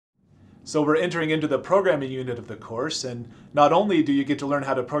So we're entering into the programming unit of the course, and not only do you get to learn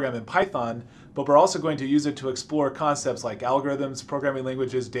how to program in Python, but we're also going to use it to explore concepts like algorithms, programming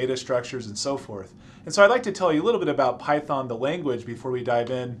languages, data structures, and so forth. And so I'd like to tell you a little bit about Python, the language, before we dive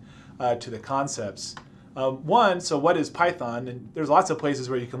in to the concepts. So what is Python? And there's lots of places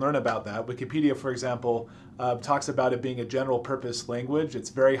where you can learn about that. Wikipedia, for example, talks about it being a general purpose language. It's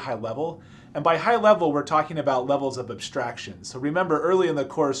very high level. And by high level, we're talking about levels of abstraction. So remember early in the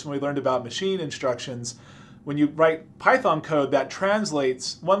course when we learned about machine instructions, when you write Python code, that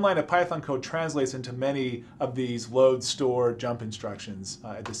translates, one line of Python code translates into many of these load, store, jump instructions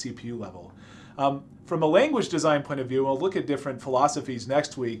at the CPU level. From a language design point of view, we'll look at different philosophies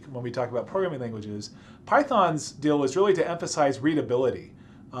next week when we talk about programming languages. Python's deal was really to emphasize readability.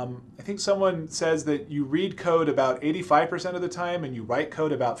 I think someone says that you read code about 85% of the time and you write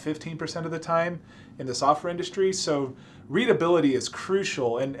code about 15% of the time in the software industry. So readability is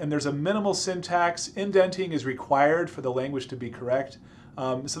crucial, and there's a minimal syntax. Indenting is required for the language to be correct.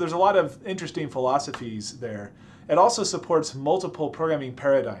 So there's a lot of interesting philosophies there. It also supports multiple programming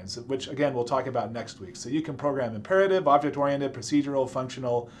paradigms, which again we'll talk about next week. So you can program imperative, object-oriented, procedural,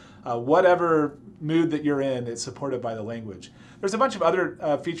 functional, whatever mood that you're in, it's supported by the language. There's a bunch of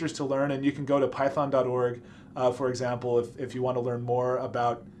other features to learn, and you can go to python.org, for example, if you want to learn more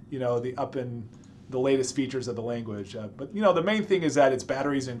about the latest features of the language. But the main thing is that it's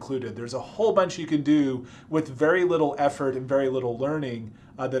batteries included. There's a whole bunch you can do with very little effort and very little learning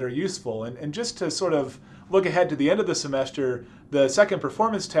that are useful. And just to sort of look ahead to the end of the semester, the second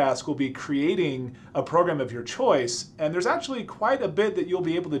performance task will be creating a program of your choice. And there's actually quite a bit that you'll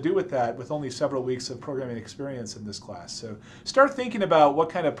be able to do with that with only several weeks of programming experience in this class. So start thinking about what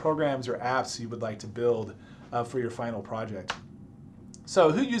kind of programs or apps you would like to build for your final project.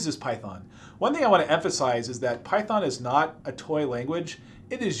 So who uses Python? One thing I want to emphasize is that Python is not a toy language.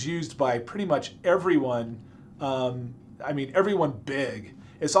 It is used by pretty much everyone, everyone big.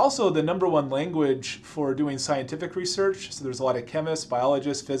 It's also the #1 language for doing scientific research. So there's a lot of chemists,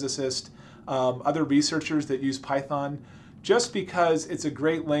 biologists, physicists, other researchers that use Python just because it's a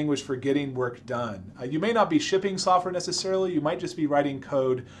great language for getting work done. You may not be shipping software necessarily. You might just be writing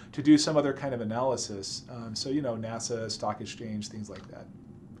code to do some other kind of analysis. NASA, stock exchange, things like that.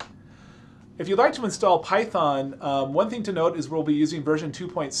 If you'd like to install Python, one thing to note is we'll be using version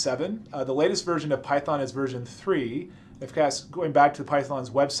 2.7. The latest version of Python is version 3. If going back to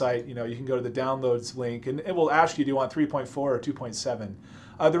Python's website, you can go to the downloads link, and it will ask you, do you want 3.4 or 2.7?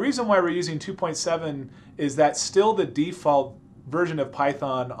 The reason why we're using 2.7 is that's still the default version of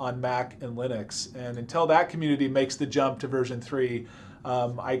Python on Mac and Linux. And until that community makes the jump to version 3,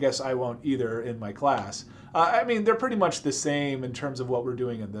 I guess I won't either in my class. They're pretty much the same in terms of what we're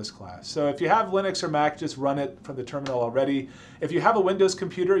doing in this class. So if you have Linux or Mac, just run it from the terminal already. If you have a Windows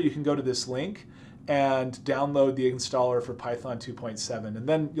computer, you can go to this link and download the installer for Python 2.7, and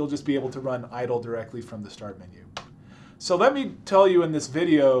then you'll just be able to run idle directly from the start menu. So let me tell you in this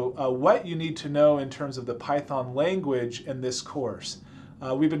video what you need to know in terms of the Python language in this course.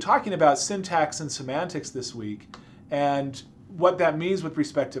 We've been talking about syntax and semantics this week, and what that means with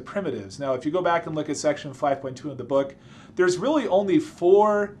respect to primitives. Now, if you go back and look at section 5.2 of the book, there's really only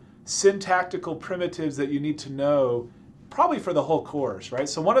 4 syntactical primitives that you need to know probably for the whole course, right?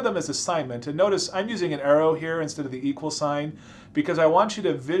 So one of them is assignment, and notice I'm using an arrow here instead of the equal sign because I want you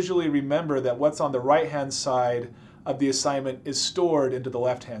to visually remember that what's on the right-hand side of the assignment is stored into the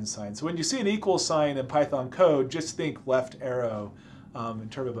left-hand side. So when you see an equal sign in Python code, just think left arrow in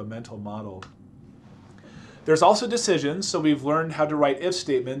terms of a mental model. There's also decisions, so we've learned how to write if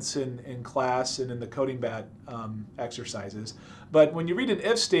statements in class and in the coding bat exercises. But when you read an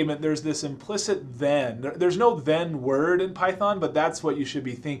if statement, there's this implicit then. There's no then word in Python, but that's what you should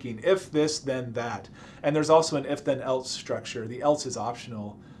be thinking. If this, then that. And there's also an if then else structure. The else is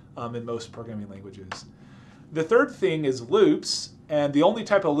optional in most programming languages. The third thing is loops, and the only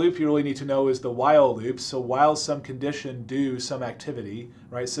type of loop you really need to know is the while loop. So while some condition, do some activity,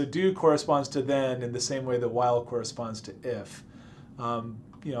 right? So do corresponds to then in the same way that while corresponds to if. And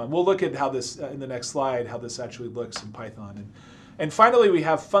we'll look at how this, in the next slide, how this actually looks in Python. And finally, we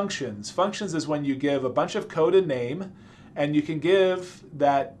have functions. Functions is when you give a bunch of code a name, and you can give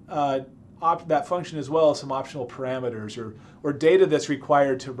that that function as well as some optional parameters or data that's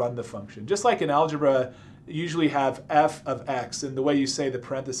required to run the function. Just like in algebra, you usually have f of x, and the way you say the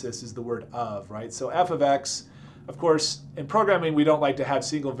parenthesis is the word of, right? So f of x, of course, in programming, we don't like to have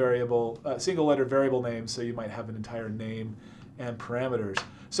single letter variable names, so you might have an entire name and parameters.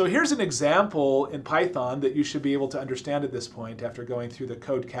 So here's an example in Python that you should be able to understand at this point after going through the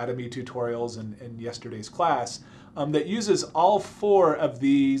Codecademy tutorials in yesterday's class that uses all 4 of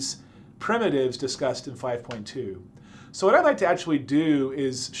these primitives discussed in 5.2. So what I'd like to actually do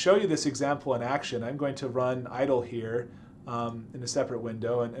is show you this example in action. I'm going to run idle here in a separate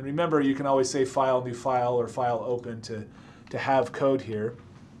window. And remember, you can always say file, new file, or file open to have code here.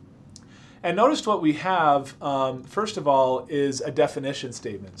 And notice what we have, first of all, is a definition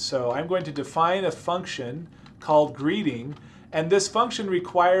statement. So I'm going to define a function called greeting, and this function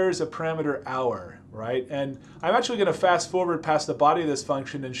requires a parameter hour, right? And I'm actually going to fast forward past the body of this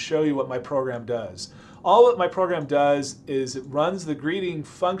function and show you what my program does. All that my program does is it runs the greeting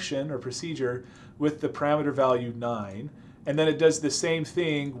function or procedure with the parameter value 9, and then it does the same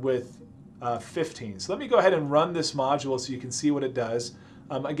thing with 15. So let me go ahead and run this module so you can see what it does.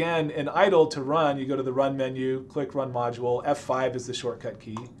 Again, in idle, to run, you go to the Run menu, click Run Module. F5 is the shortcut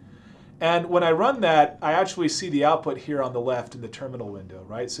key. And when I run that, I actually see the output here on the left in the terminal window,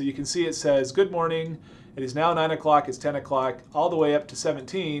 right? So you can see it says, good morning, it is now 9 o'clock, it's 10 o'clock, all the way up to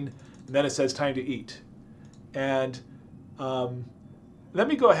 17, and then it says time to eat. And let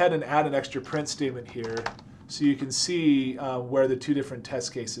me go ahead and add an extra print statement here so you can see where the two different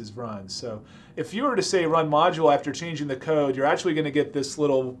test cases run. So if you were to say run module after changing the code, you're actually going to get this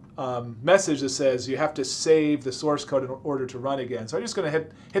little message that says you have to save the source code in order to run again. So I'm just going to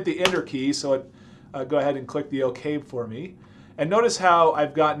hit the enter key, so it go ahead and click the OK for me. And notice how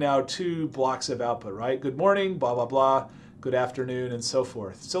I've got now two blocks of output, right? Good morning, blah, blah, blah, good afternoon, and so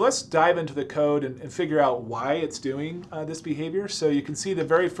forth. So let's dive into the code and figure out why it's doing this behavior. So you can see the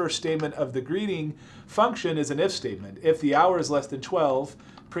very first statement of the greeting function is an if statement. If the hour is less than 12,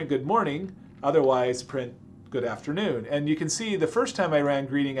 print good morning, otherwise print good afternoon. And you can see the first time I ran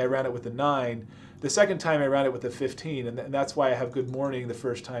greeting, I ran it with a 9. The second time I ran it with a 15, and that's why I have good morning the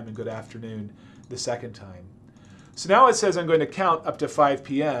first time and good afternoon the second time. So now it says I'm going to count up to 5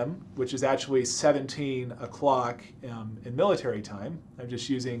 p.m., which is actually 17 o'clock in military time. I'm just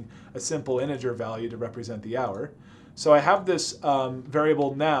using a simple integer value to represent the hour. So I have this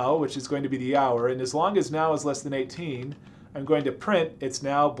variable now, which is going to be the hour, and as long as now is less than 18, I'm going to print it's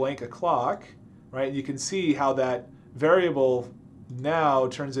now blank o'clock, right? And you can see how that variable now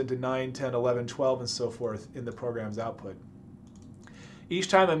turns into 9, 10, 11, 12, and so forth in the program's output. Each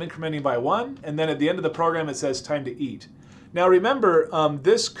time I'm incrementing by 1, and then at the end of the program it says time to eat. Now remember,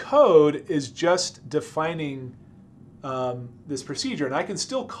 this code is just defining this procedure, and I can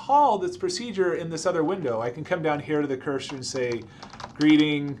still call this procedure in this other window. I can come down here to the cursor and say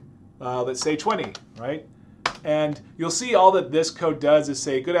greeting, let's say 20, right? And you'll see all that this code does is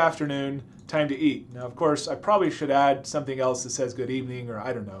say good afternoon, time to eat. Now of course I probably should add something else that says good evening, or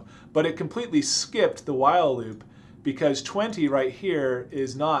I don't know, but it completely skipped the while loop because 20 right here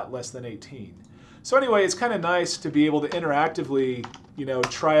is not less than 18. So anyway, it's kind of nice to be able to interactively,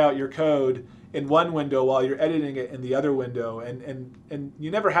 try out your code in one window while you're editing it in the other window, and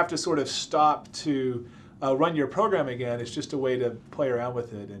you never have to sort of stop to run your program again. It's just a way to play around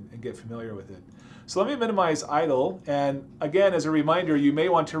with it and get familiar with it. So let me minimize idle, and again, as a reminder, you may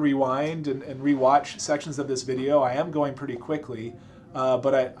want to rewind and rewatch sections of this video. I am going pretty quickly.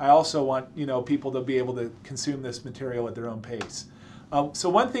 But I also want people to be able to consume this material at their own pace. So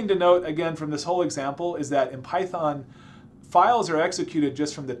one thing to note again from this whole example is that in Python, files are executed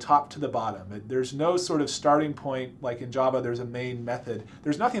just from the top to the bottom. There's no sort of starting point like in Java. There's a main method.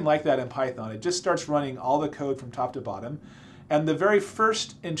 There's nothing like that in Python. It just starts running all the code from top to bottom. And the very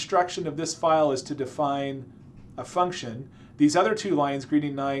first instruction of this file is to define a function. These other two lines,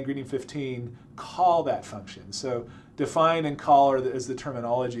 greeting 9, greeting 15, call that function. So define and call is the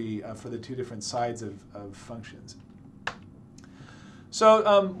terminology for the two different sides of functions.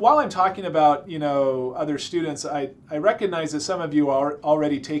 So while I'm talking about other students, I recognize that some of you are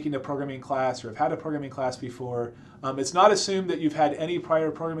already taking a programming class or have had a programming class before. It's not assumed that you've had any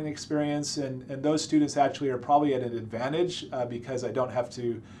prior programming experience, and those students actually are probably at an advantage because I don't have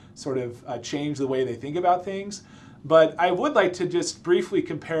to sort of change the way they think about things. But I would like to just briefly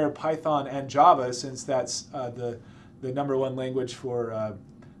compare Python and Java, since that's the #1 language for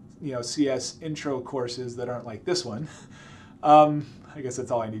CS intro courses that aren't like this one. I guess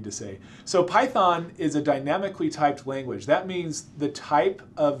that's all I need to say. So Python is a dynamically typed language. That means the type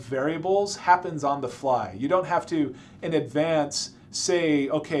of variables happens on the fly. You don't have to, in advance, say,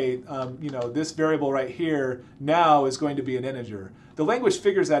 okay, this variable right here now is going to be an integer. The language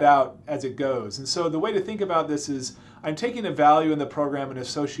figures that out as it goes. And so the way to think about this is I'm taking a value in the program and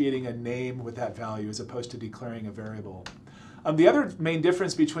associating a name with that value as opposed to declaring a variable. The other main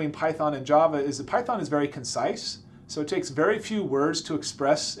difference between Python and Java is that Python is very concise. So it takes very few words to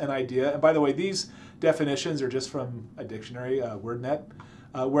express an idea. And by the way, these definitions are just from a dictionary, WordNet.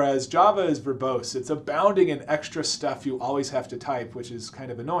 whereas Java is verbose. It's abounding in extra stuff you always have to type, which is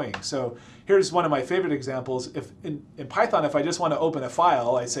kind of annoying. So here's one of my favorite examples. If in Python, if I just want to open a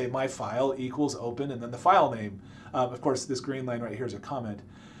file, I say my file equals open and then the file name. Of course, this green line right here is a comment.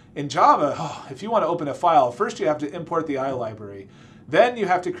 In Java, if you want to open a file, first you have to import the I library. Then you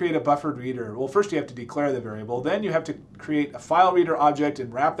have to create a buffered reader. Well, first you have to declare the variable. Then you have to create a file reader object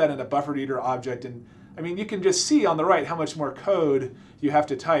and wrap that in a buffered reader object. And I mean, you can just see on the right how much more code you have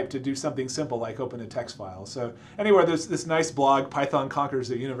to type to do something simple like open a text file. So anyway, there's this nice blog, Python Conquers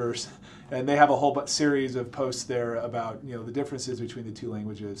the Universe, and they have a whole series of posts there about the differences between the two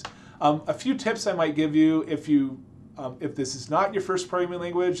languages. A few tips I might give you if this is not your first programming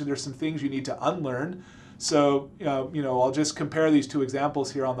language, and there's some things you need to unlearn. So I'll just compare these two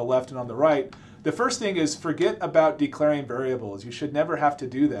examples here on the left and on the right. The first thing is forget about declaring variables. You should never have to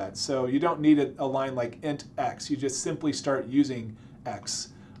do that. So you don't need a line like int x. You just simply start using x.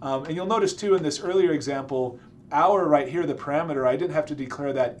 And you'll notice too in this earlier example, hour right here, the parameter, I didn't have to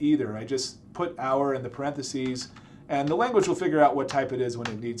declare that either. I just put hour in the parentheses, and the language will figure out what type it is when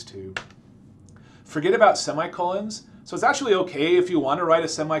it needs to. Forget about semicolons. So it's actually okay if you want to write a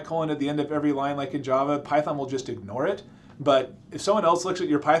semicolon at the end of every line like in Java. Python will just ignore it. But if someone else looks at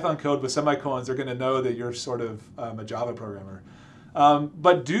your Python code with semicolons, they're going to know that you're sort of a Java programmer.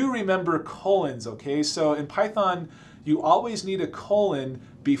 But do remember colons, okay? So in Python, you always need a colon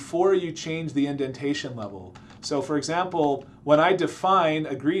before you change the indentation level. So for example, when I define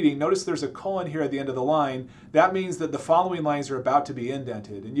a greeting, notice there's a colon here at the end of the line. That means that the following lines are about to be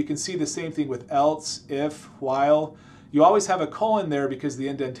indented. And you can see the same thing with else, if, while. You always have a colon there because the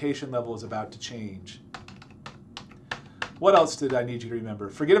indentation level is about to change. What else did I need you to remember?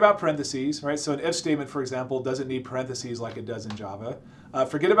 Forget about parentheses, right? So an if statement, for example, doesn't need parentheses like it does in Java.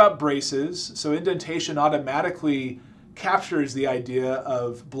 Forget about braces. So indentation automatically captures the idea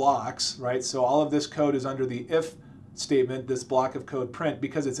of blocks, right? So all of this code is under the if statement, this block of code print,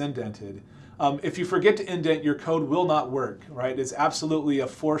 because it's indented. If you forget to indent, your code will not work, right? It's absolutely a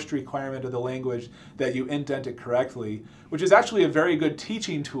forced requirement of the language that you indent it correctly, which is actually a very good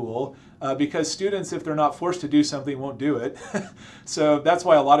teaching tool because students, if they're not forced to do something, won't do it. So that's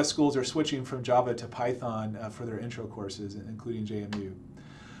why a lot of schools are switching from Java to Python for their intro courses, including JMU.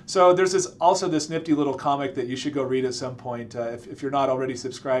 So there's also this nifty little comic that you should go read at some point. If you're not already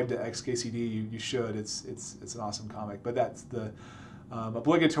subscribed to XKCD, you should. It's an awesome comic, but that's the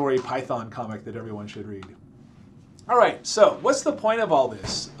obligatory Python comic that everyone should read. All right, so what's the point of all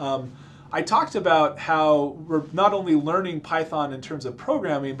this? I talked about how we're not only learning Python in terms of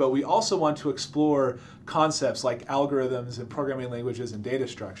programming, but we also want to explore concepts like algorithms and programming languages and data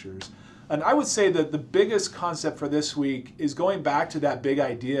structures. And I would say that the biggest concept for this week is going back to that big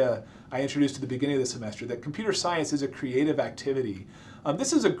idea I introduced at the beginning of the semester, that computer science is a creative activity.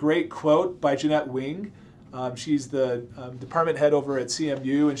 This is a great quote by Jeanette Wing. She's the department head over at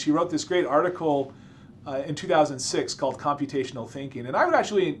CMU, and she wrote this great article in 2006 called Computational Thinking. And I would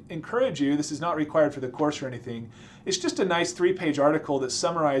actually encourage you, this is not required for the course or anything, it's just a nice 3-page article that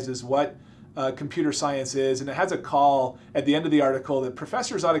summarizes what computer science is, and it has a call at the end of the article that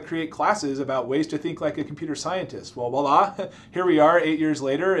professors ought to create classes about ways to think like a computer scientist. Well, voila, here we are 8 years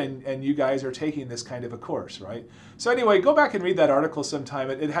later, and you guys are taking this kind of a course, right? So anyway, go back and read that article sometime.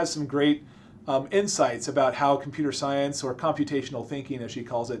 It has some great insights about how computer science, or computational thinking as she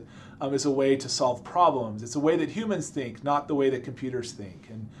calls it, is a way to solve problems. It's a way that humans think, not the way that computers think.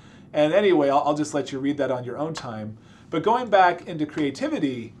 And anyway, I'll just let you read that on your own time. But going back into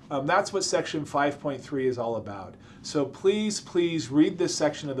creativity, that's what section 5.3 is all about. So please, please read this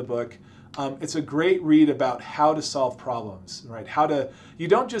section of the book. It's a great read about how to solve problems, right? You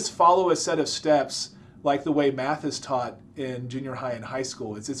don't just follow a set of steps like the way math is taught in junior high and high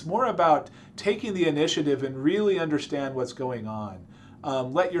school. It's more about taking the initiative and really understand what's going on.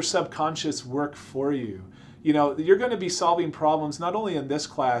 Let your subconscious work for you. You're going to be solving problems not only in this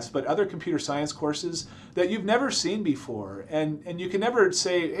class, but other computer science courses that you've never seen before. And you can never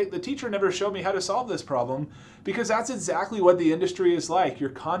say, hey, the teacher never showed me how to solve this problem, because that's exactly what the industry is like. You're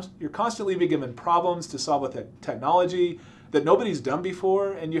constantly being given problems to solve with technology that nobody's done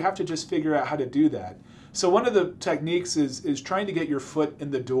before, and you have to just figure out how to do that. So one of the techniques is trying to get your foot in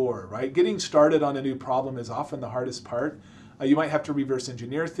the door, right? Getting started on a new problem is often the hardest part. You might have to reverse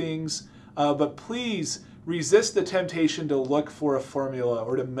engineer things, but please resist the temptation to look for a formula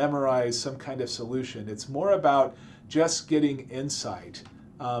or to memorize some kind of solution. It's more about just getting insight.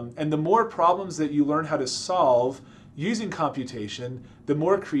 And the more problems that you learn how to solve using computation, the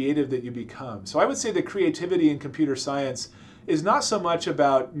more creative that you become. So I would say that creativity in computer science is not so much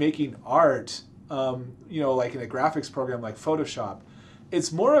about making art, like in a graphics program like Photoshop.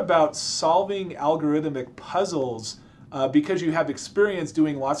 It's more about solving algorithmic puzzles because you have experience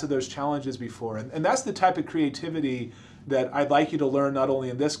doing lots of those challenges before. And that's the type of creativity that I'd like you to learn not only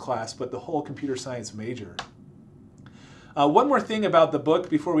in this class, but the whole computer science major. One more thing about the book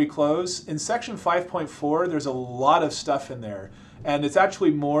before we close. In section 5.4, there's a lot of stuff in there. And it's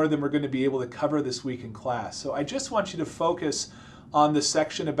actually more than we're going to be able to cover this week in class. So I just want you to focus on the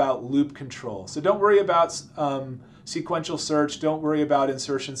section about loop control. So don't worry about sequential search. Don't worry about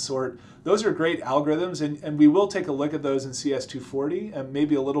insertion sort. Those are great algorithms, and we will take a look at those in CS 240 and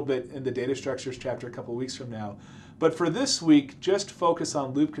maybe a little bit in the data structures chapter a couple weeks from now. But for this week, just focus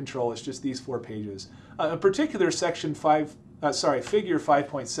on loop control. It's just these 4 pages. In particular, figure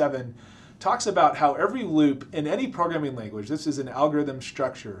 5.7 talks about how every loop in any programming language, this is an algorithm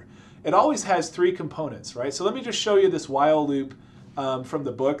structure, it always has 3 components, right? So let me just show you this while loop from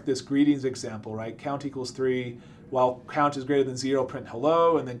the book, this greetings example, right? Count equals 3, while count is greater than 0, print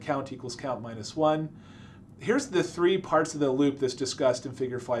hello, and then count equals count minus 1. Here's the 3 parts of the loop that's discussed in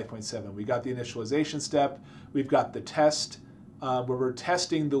figure 5.7. We got the initialization step, we've got the test, where we're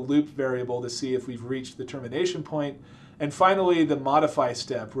testing the loop variable to see if we've reached the termination point, and finally the modify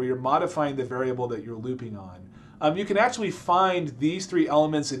step, where you're modifying the variable that you're looping on. You can actually find these 3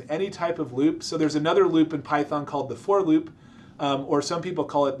 elements in any type of loop. So there's another loop in Python called the for loop, or some people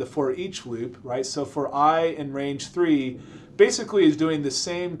call it the for each loop, right? So for I in range 3, basically is doing the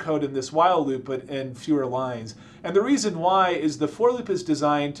same code in this while loop, but in fewer lines. And the reason why is the for loop is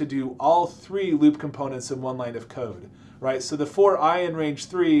designed to do all 3 loop components in one line of code, right? So the for I in range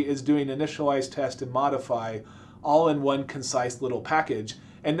 3 is doing initialize, test, and modify all in one concise little package.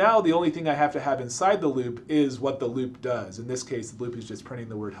 And now the only thing I have to have inside the loop is what the loop does. In this case, the loop is just printing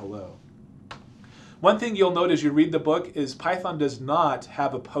the word hello. One thing you'll note as you read the book is Python does not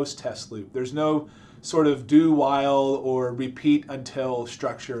have a post-test loop. There's no sort of do while or repeat until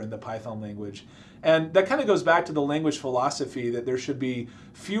structure in the Python language. And that kind of goes back to the language philosophy that there should be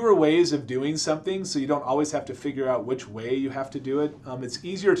fewer ways of doing something so you don't always have to figure out which way you have to do it. It's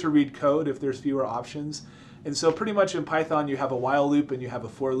easier to read code if there's fewer options. And so pretty much in Python you have a while loop and you have a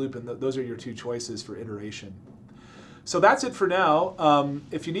for loop, and those are your 2 choices for iteration. So that's it for now.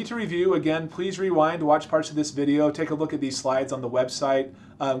 If you need to review, again, please rewind, watch parts of this video, take a look at these slides on the website.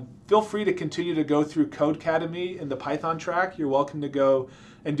 Feel free to continue to go through Codecademy in the Python track. You're welcome to go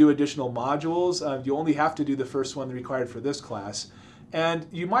and do additional modules. You only have to do the first one required for this class. And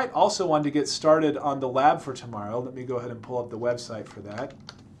you might also want to get started on the lab for tomorrow. Let me go ahead and pull up the website for that.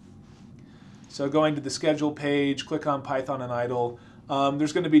 So going to the schedule page, click on Python and idle.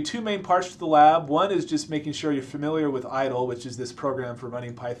 There's going to be 2 main parts to the lab. One is just making sure you're familiar with idle, which is this program for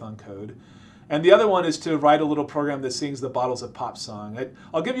running Python code. And the other one is to write a little program that sings the Bottles of Pop song.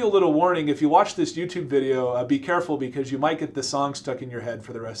 I'll give you a little warning. If you watch this YouTube video, be careful because you might get the song stuck in your head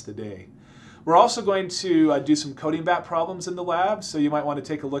for the rest of the day. We're also going to do some coding bat problems in the lab, so you might want to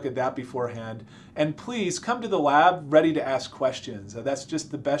take a look at that beforehand. And please come to the lab ready to ask questions. That's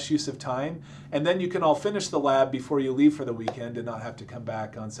just the best use of time. And then you can all finish the lab before you leave for the weekend and not have to come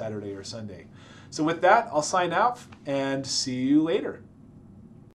back on Saturday or Sunday. So with that, I'll sign out and see you later.